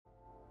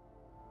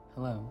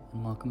Hello,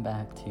 and welcome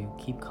back to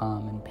Keep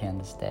Calm and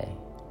Pandas Day.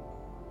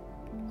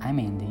 I'm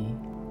Andy,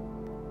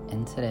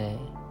 and today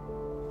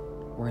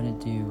we're going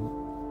to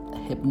do a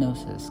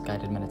hypnosis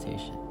guided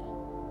meditation,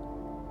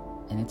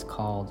 and it's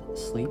called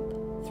Sleep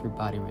Through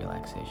Body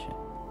Relaxation.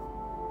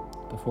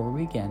 Before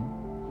we begin,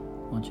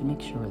 I want you to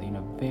make sure that you're in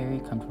a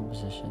very comfortable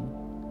position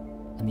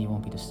and that you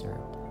won't be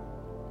disturbed.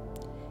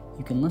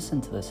 You can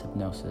listen to this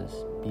hypnosis,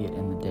 be it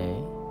in the day,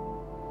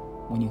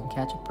 when you can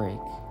catch a break,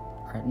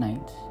 or at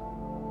night,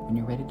 when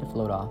you're ready to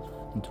float off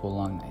into a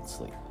long night's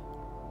sleep.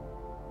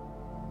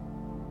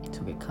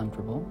 So get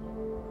comfortable.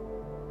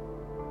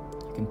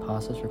 You can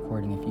pause this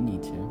recording if you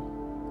need to.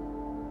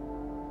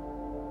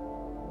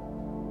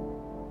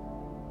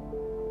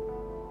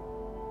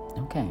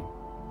 Okay,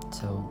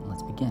 so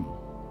let's begin.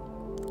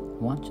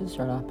 I want you to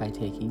start off by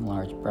taking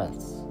large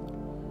breaths.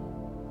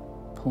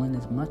 Pull in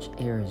as much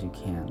air as you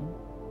can,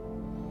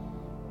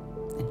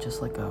 and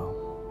just let go.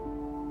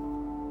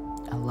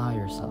 Allow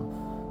yourself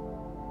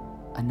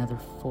another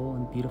full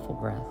and beautiful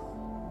breath,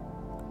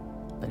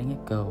 letting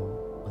it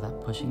go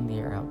without pushing the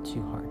air out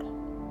too hard.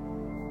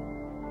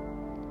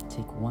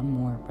 Take one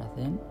more breath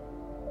in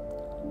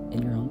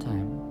your own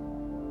time,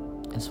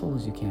 as full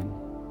as you can.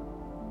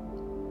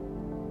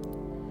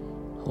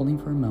 Holding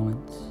for a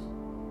moment,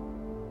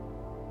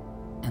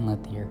 and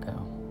let the air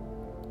go.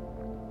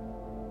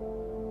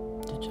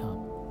 Good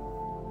job.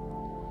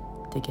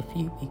 Take a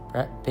few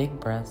big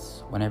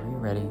breaths whenever you're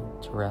ready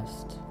to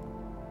rest.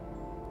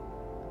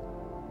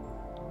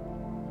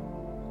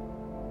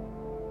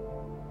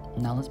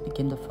 Now let's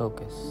begin to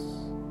focus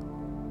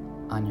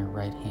on your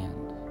right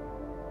hand.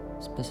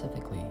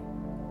 Specifically,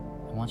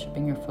 I want you to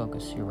bring your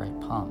focus to your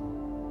right palm.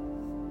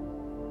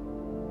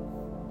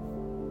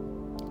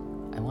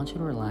 I want you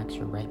to relax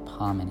your right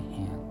palm and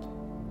hand.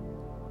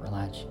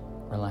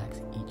 Relax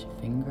each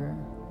finger,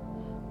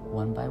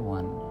 one by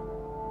one.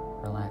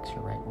 Relax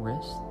your right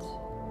wrist,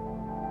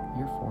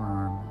 your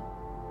forearm,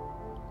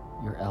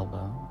 your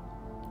elbow.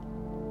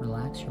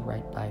 Relax your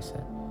right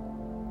bicep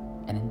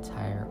and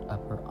entire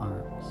upper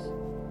arms.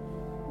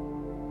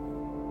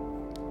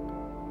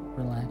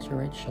 Relax your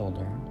right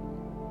shoulder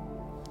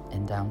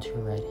and down to your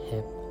right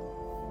hip,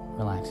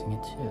 relaxing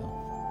it too.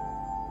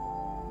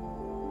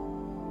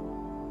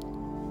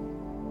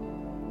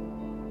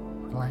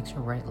 Relax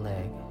your right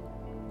leg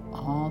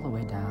all the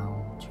way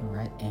down to your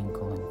right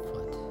ankle and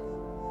foot.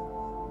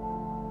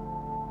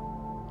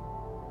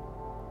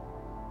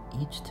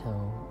 Each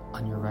toe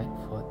on your right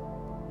foot,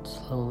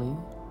 slowly,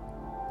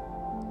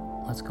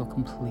 let's go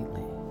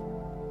completely.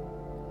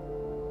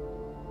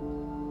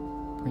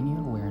 Bring your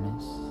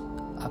awareness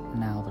up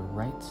now the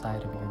right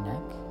side of your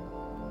neck,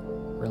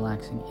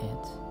 relaxing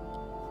it.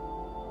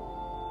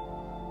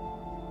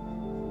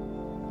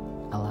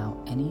 Allow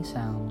any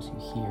sounds you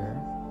hear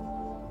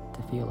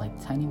to feel like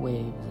tiny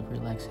waves of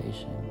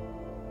relaxation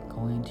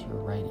going to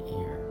your right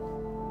ear.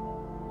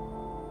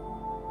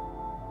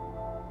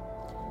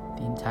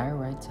 The entire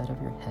right side of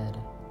your head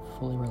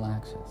fully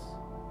relaxes.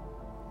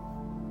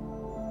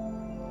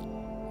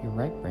 Your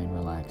right brain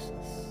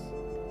relaxes,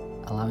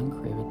 allowing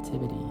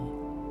creativity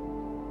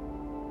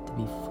to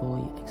be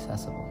fully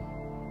accessible.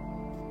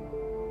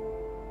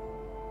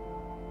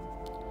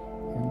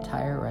 Your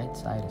entire right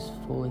side is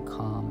fully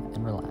calm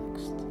and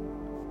relaxed.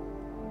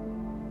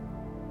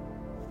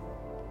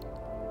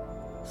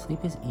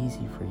 Sleep is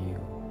easy for you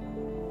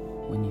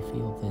when you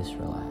feel this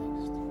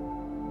relaxed.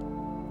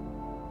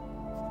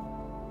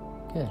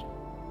 Good.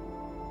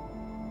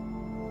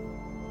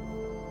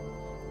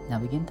 Now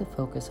begin to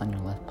focus on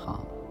your left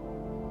palm.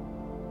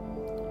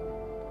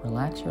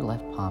 Relax your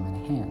left palm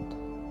and hand.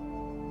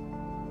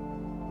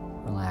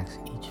 Relax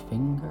each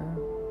finger,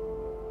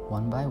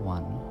 one by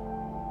one.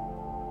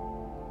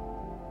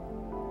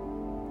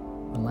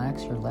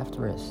 Relax your left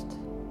wrist,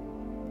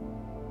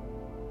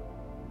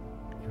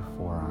 your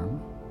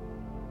forearm,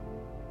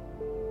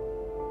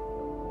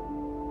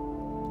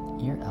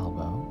 your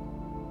elbow.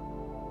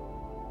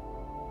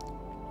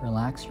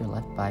 Relax your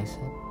left bicep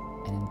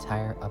and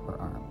entire upper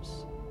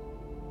arms.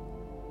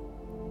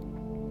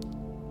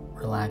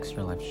 Relax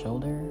your left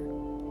shoulder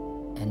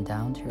and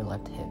down to your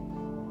left hip,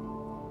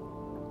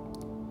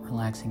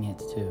 relaxing it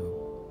too.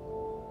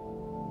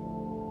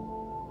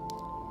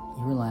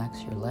 You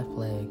relax your left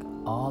leg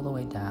all the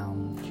way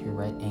down to your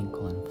right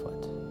ankle and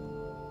foot.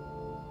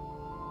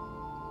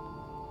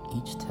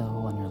 Each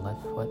toe on your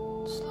left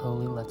foot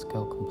slowly lets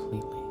go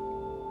completely.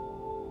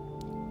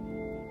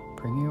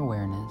 Bring your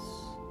awareness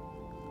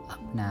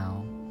up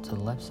now to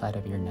the left side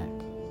of your neck,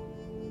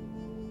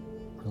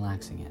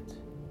 relaxing it.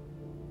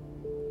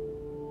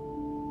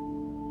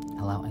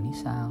 Allow any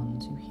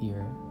sounds you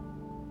hear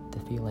to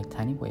feel like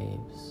tiny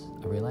waves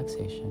of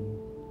relaxation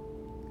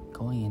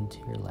going into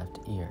your left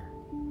ear.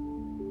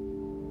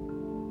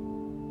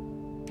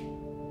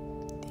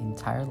 The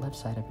entire left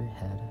side of your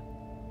head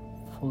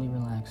fully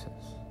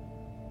relaxes.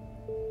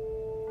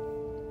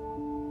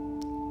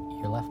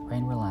 Your left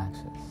brain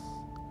relaxes,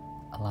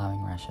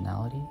 allowing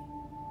rationality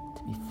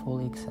to be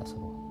fully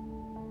accessible.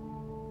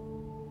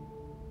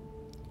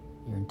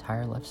 Your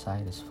entire left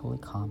side is fully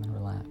calm and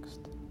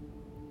relaxed.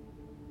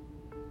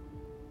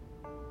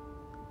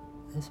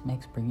 This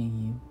makes bringing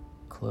you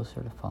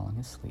closer to falling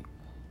asleep.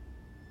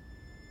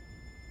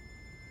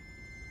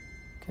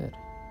 Good.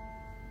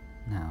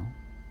 Now,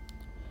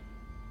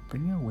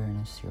 bring your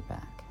awareness to your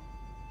back.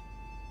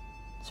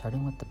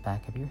 Starting with the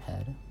back of your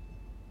head,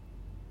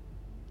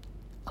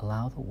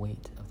 allow the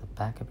weight of the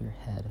back of your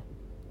head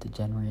to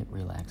generate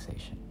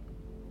relaxation.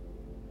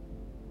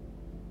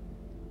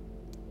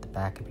 The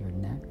back of your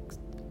neck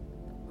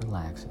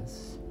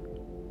relaxes.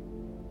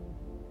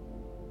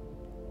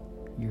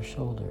 Your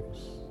shoulders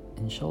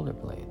and shoulder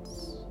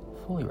blades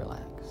fully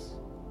relax.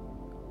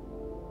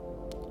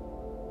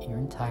 Your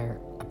entire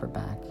upper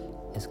back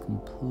is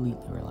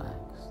completely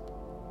relaxed.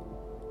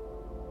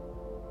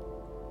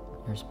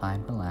 Your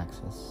spine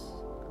relaxes,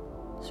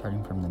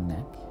 starting from the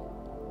neck,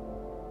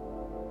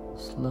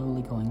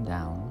 slowly going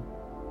down,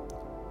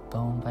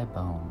 bone by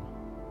bone,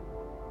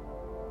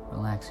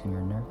 relaxing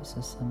your nervous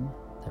system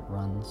that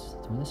runs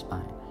through the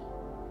spine.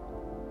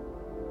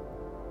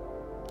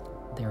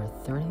 There are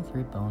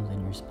 33 bones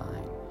in your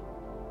spine,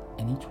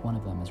 and each one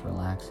of them is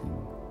relaxing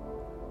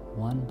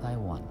one by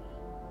one.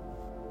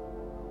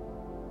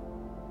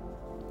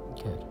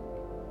 Good.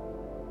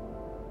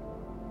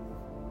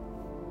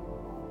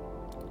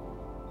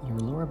 Your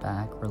lower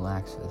back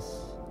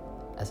relaxes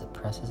as it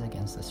presses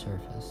against the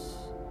surface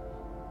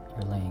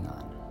you're laying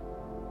on.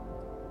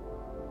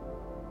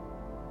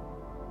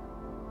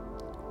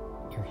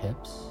 Your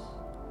hips,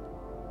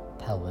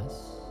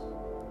 pelvis,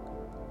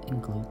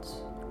 and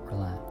glutes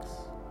relax.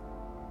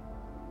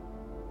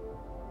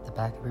 The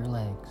back of your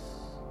legs,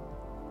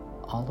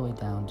 all the way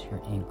down to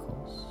your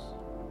ankles,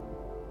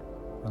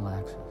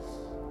 relaxes.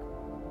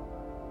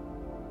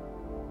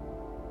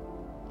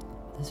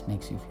 This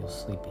makes you feel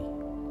sleepy.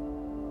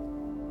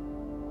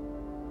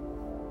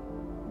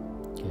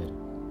 Good.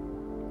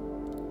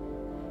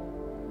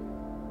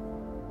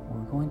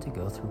 We're going to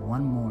go through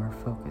one more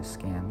focus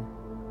scan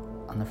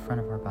on the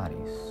front of our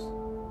bodies,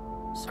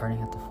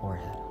 starting at the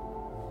forehead.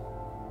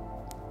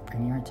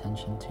 Bring your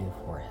attention to the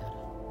forehead.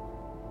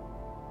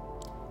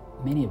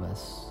 Many of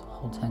us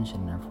hold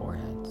tension in our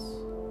foreheads,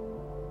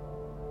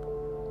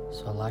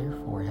 so allow your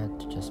forehead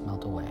to just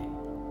melt away,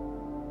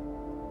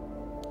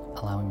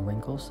 allowing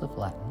wrinkles to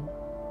flatten.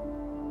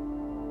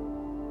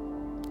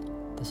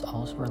 This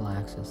also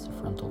relaxes the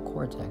frontal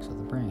cortex of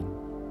the brain,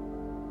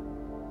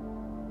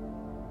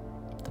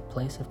 the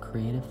place of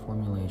creative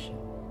formulation.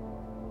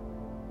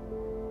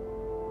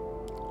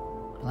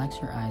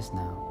 Relax your eyes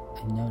now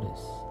and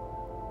notice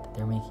that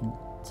they're making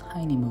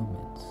tiny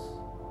movements.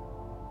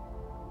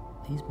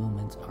 These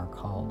movements are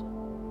called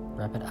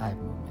rapid eye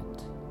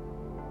movement,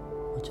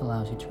 which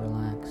allows you to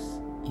relax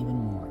even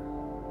more.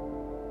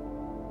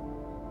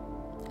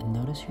 And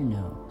notice your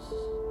nose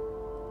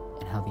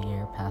and how the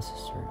air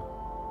passes through.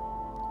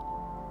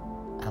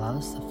 Allow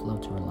this to flow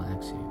to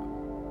relax you.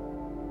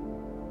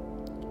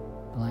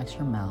 Relax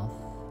your mouth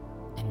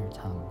and your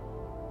tongue.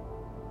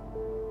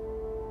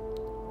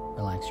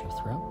 Relax your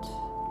throat.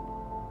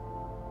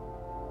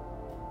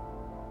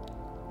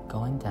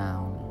 Going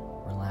down,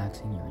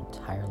 relaxing your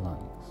entire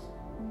lungs.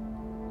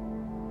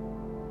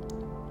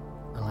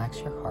 Relax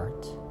your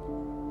heart.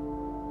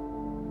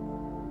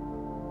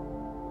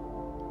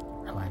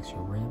 Relax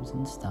your ribs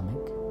and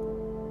stomach.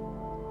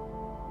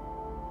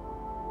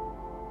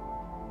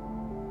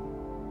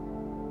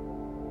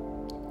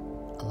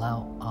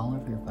 Allow all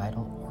of your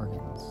vital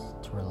organs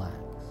to relax.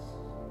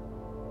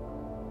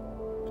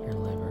 Your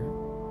liver,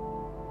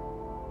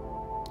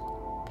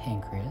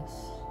 pancreas,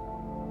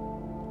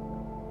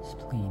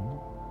 spleen,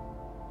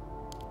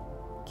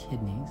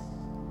 kidneys,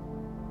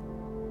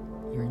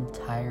 your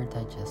entire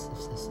digestive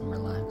system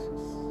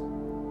relaxes.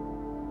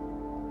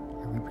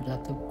 Your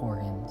reproductive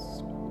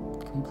organs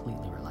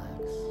completely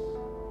relax.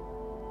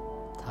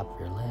 Top of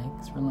your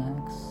legs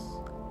relax,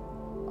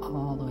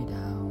 all the way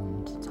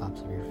down to the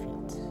tops of your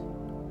feet.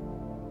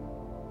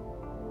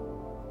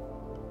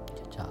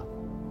 Good job.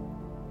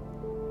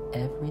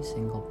 Every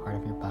single part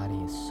of your body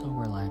is so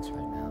relaxed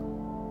right now.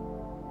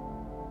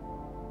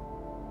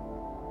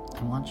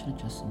 I want you to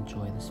just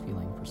enjoy this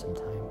feeling for some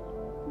time.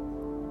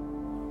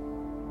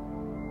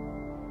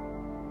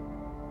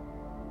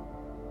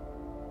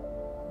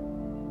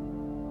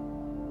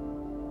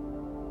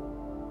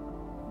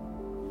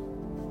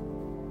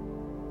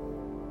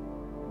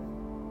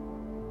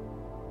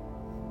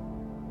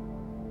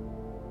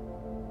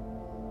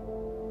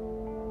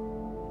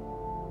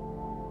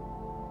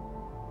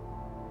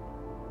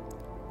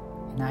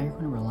 Now you're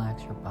going to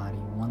relax your body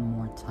one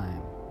more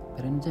time,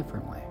 but in a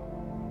different way.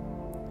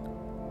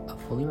 A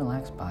fully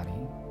relaxed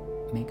body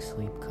makes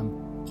sleep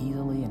come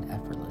easily and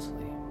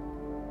effortlessly.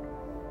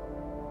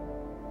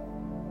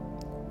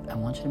 I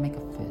want you to make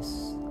a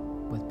fist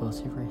with both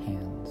of your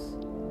hands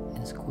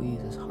and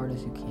squeeze as hard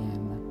as you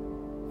can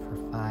for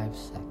 5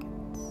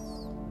 seconds.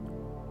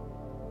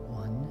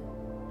 1,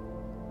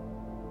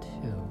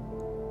 2,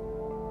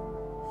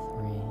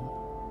 3,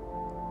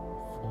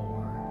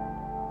 4,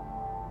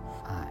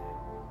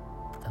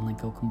 5. Then let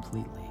go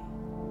completely.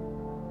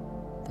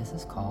 This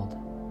is called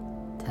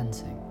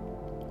tensing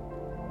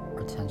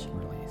or tension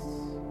release.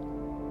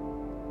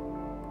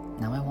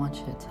 Now I want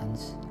you to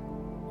tense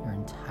your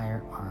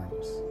entire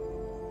arms,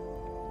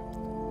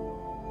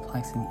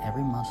 flexing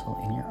every muscle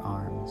in your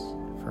arms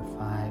for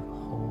 5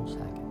 whole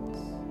seconds.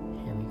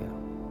 Here we go.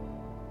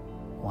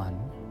 1,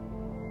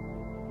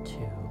 2,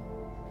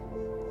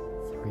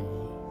 3,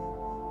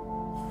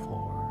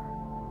 4,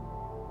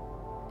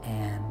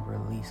 and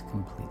release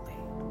completely.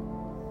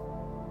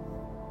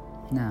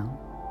 Now,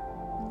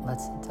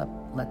 let's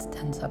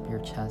tense up your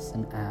chest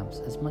and abs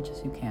as much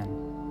as you can,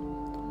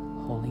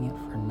 holding it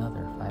for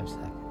another 5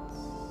 seconds.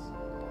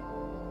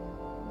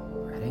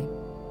 Ready?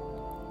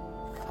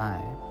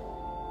 5,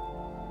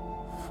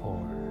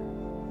 4,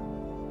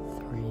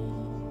 3,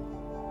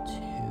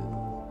 2,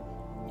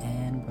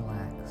 and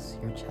relax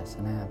your chest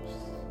and abs.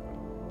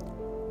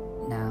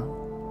 Now,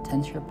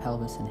 tense your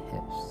pelvis and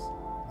hips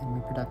and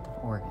reproductive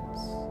organs,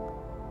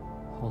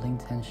 holding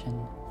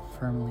tension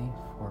firmly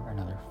for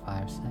another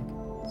 5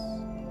 seconds.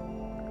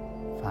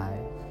 5,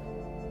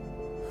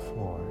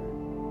 4,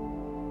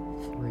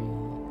 3,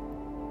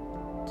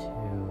 2,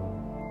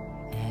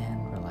 and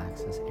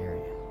relax this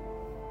area.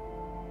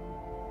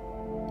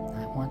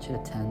 I want you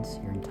to tense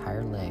your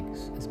entire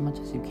legs as much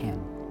as you can,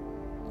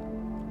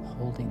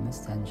 holding this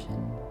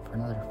tension for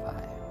another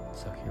 5.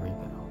 So here we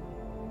go.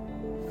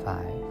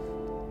 5,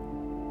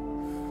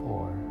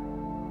 4,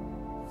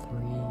 3,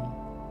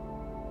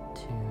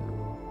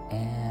 2,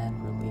 and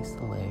release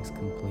the legs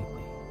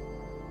completely,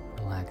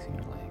 relaxing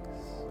your legs.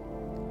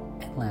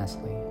 And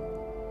lastly,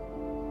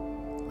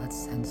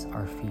 let's tense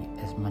our feet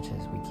as much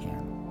as we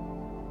can.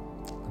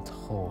 Let's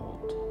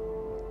hold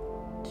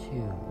 2,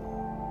 3,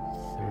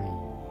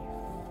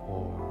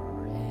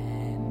 4,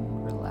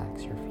 and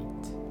relax your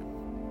feet.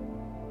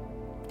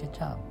 Good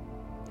job.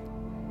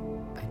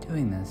 By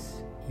doing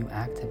this, you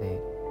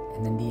activate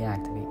and then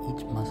deactivate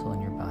each muscle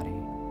in your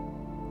body,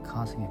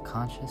 causing a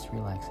conscious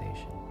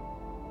relaxation.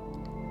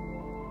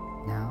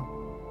 Now,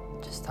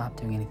 just stop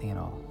doing anything at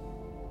all.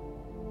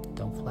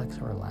 Don't flex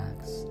or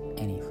relax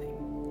anything.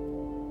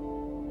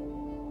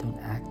 Don't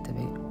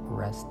activate or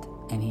rest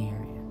any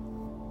area.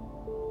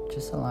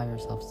 Just allow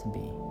yourselves to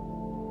be.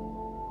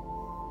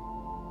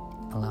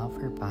 Allow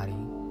for your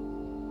body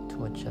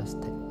to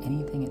adjust to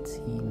anything it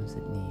seems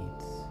it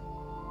needs.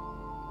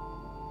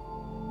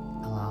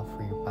 Allow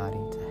for your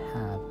body to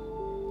have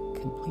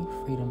complete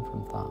freedom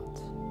from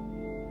thought.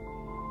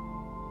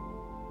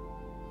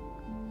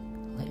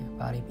 Let your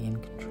body be in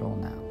control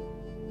now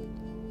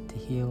to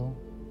heal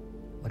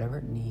whatever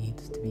it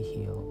needs to be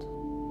healed,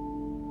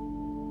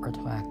 or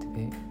to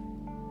activate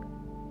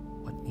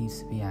what needs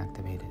to be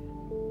activated,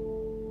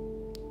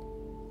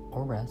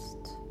 or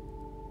rest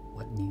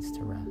what needs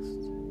to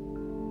rest.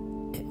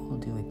 It will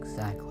do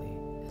exactly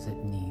as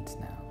it needs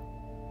now,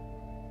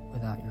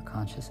 without your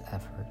conscious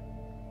effort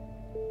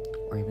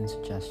or even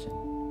suggestion.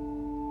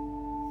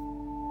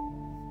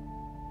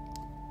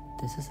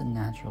 This is the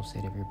natural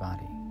state of your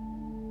body.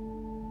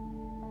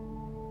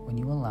 When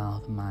you allow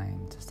the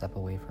mind to step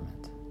away from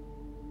it,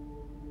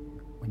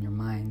 when your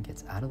mind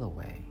gets out of the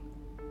way,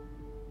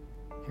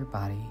 your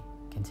body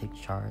can take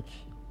charge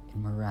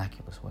in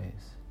miraculous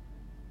ways,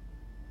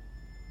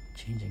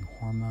 changing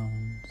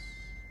hormones,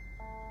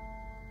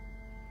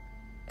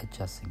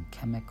 adjusting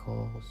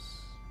chemicals,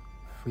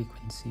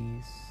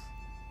 frequencies,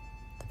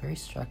 the very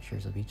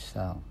structures of each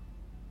cell.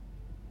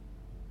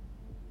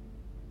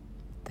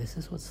 This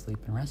is what sleep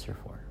and rest are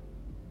for.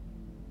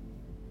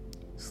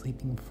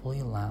 Sleeping fully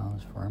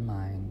allows for our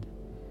mind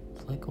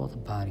to let go of the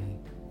body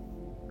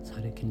so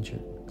that it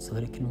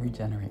can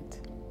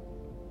regenerate.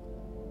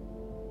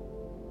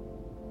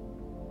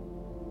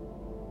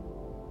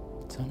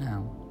 So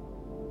now,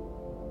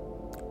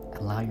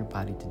 allow your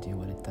body to do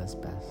what it does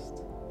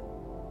best.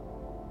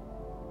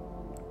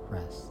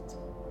 Rest.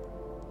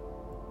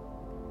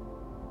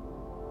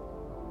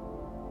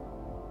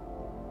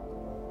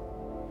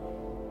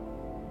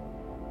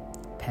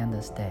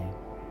 Pandas Day.